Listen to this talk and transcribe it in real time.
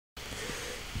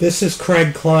This is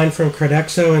Craig Klein from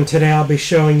Credexo, and today I'll be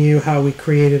showing you how we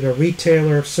created a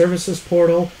retailer services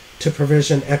portal to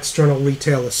provision external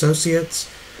retail associates.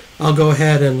 I'll go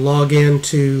ahead and log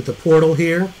into the portal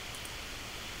here.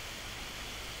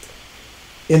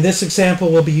 In this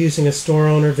example, we'll be using a store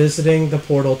owner visiting the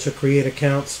portal to create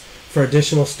accounts for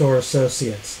additional store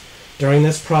associates. During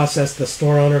this process, the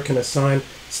store owner can assign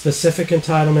specific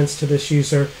entitlements to this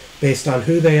user based on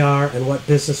who they are and what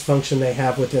business function they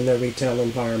have within their retail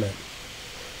environment.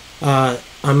 I'm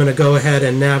going to go ahead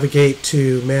and navigate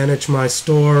to Manage My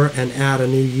Store and add a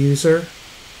new user.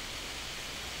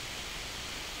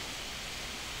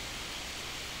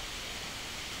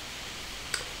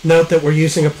 Note that we're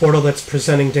using a portal that's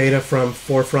presenting data from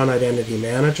Forefront Identity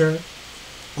Manager.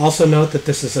 Also note that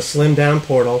this is a slimmed down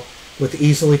portal with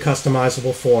easily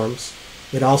customizable forms.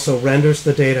 It also renders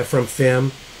the data from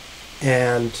FIM,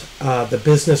 and the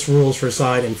business rules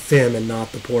reside in FIM and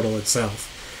not the portal itself.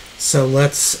 So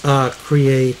let's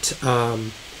create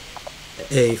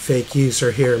a fake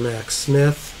user here, Max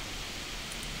Smith.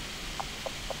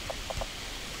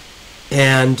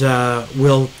 And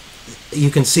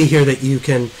you can see here that you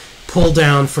can pull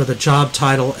down for the job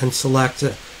title and select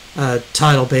a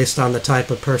title based on the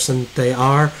type of person they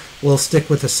are. We'll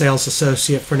stick with a sales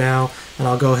associate for now, and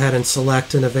I'll go ahead and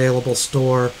select an available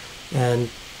store and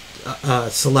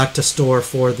select a store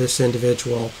for this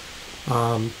individual.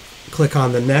 Click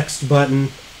on the next button,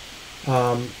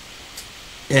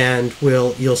 and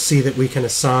you'll see that we can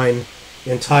assign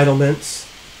entitlements.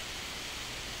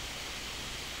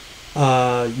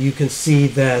 You can see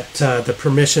that the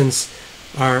permissions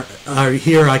are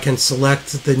here. I can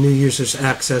select the new user's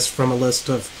access from a list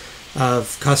of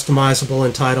customizable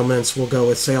entitlements. We'll go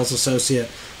with sales associate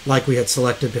like we had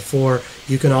selected before.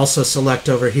 You can also select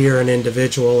over here an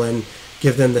individual and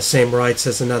give them the same rights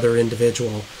as another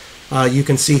individual. You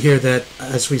can see here that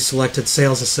as we selected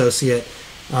sales associate,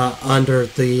 under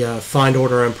the find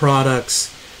order and products,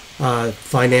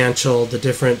 financial, the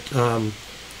different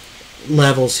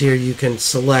levels here, you can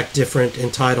select different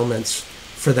entitlements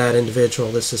for that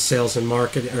individual. This is sales and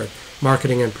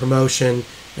marketing and promotion,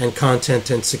 and content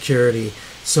and security.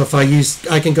 So if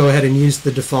I can go ahead and use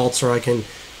the defaults, or I can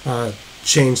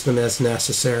change them as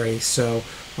necessary. So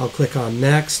I'll click on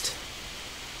next,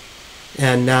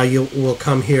 and now we'll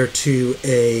come here to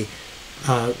a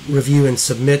review and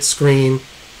submit screen.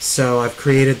 So I've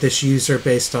created this user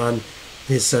based on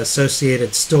his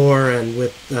associated store and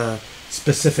with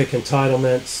specific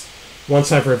entitlements.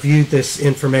 Once I've reviewed this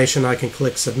information, I can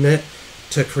click submit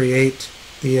to create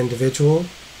the individual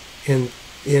in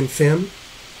FIM.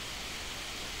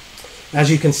 As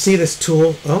you can see, this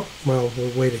tool, we'll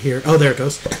wait here. Oh, there it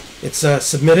goes. It's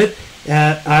submitted.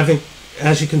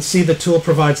 As you can see, the tool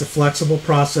provides a flexible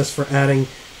process for adding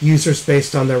users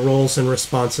based on their roles and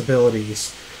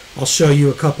responsibilities. I'll show you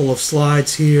a couple of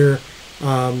slides here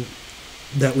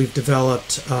that we've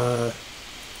developed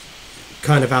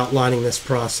kind of outlining this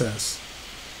process.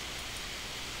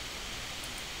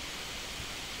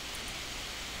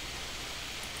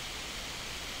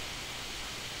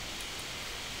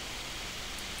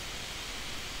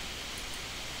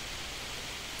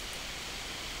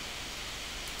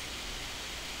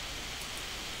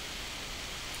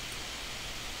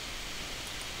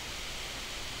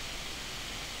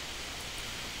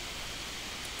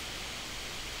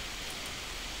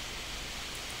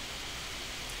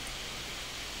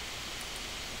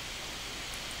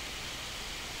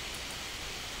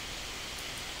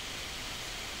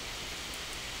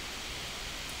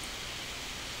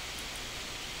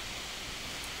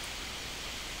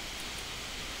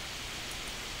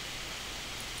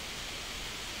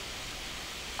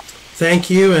 Thank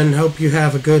you, and hope you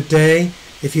have a good day.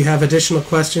 If you have additional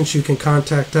questions, you can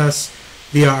contact us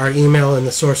via our email and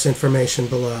the source information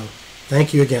below.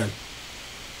 Thank you again.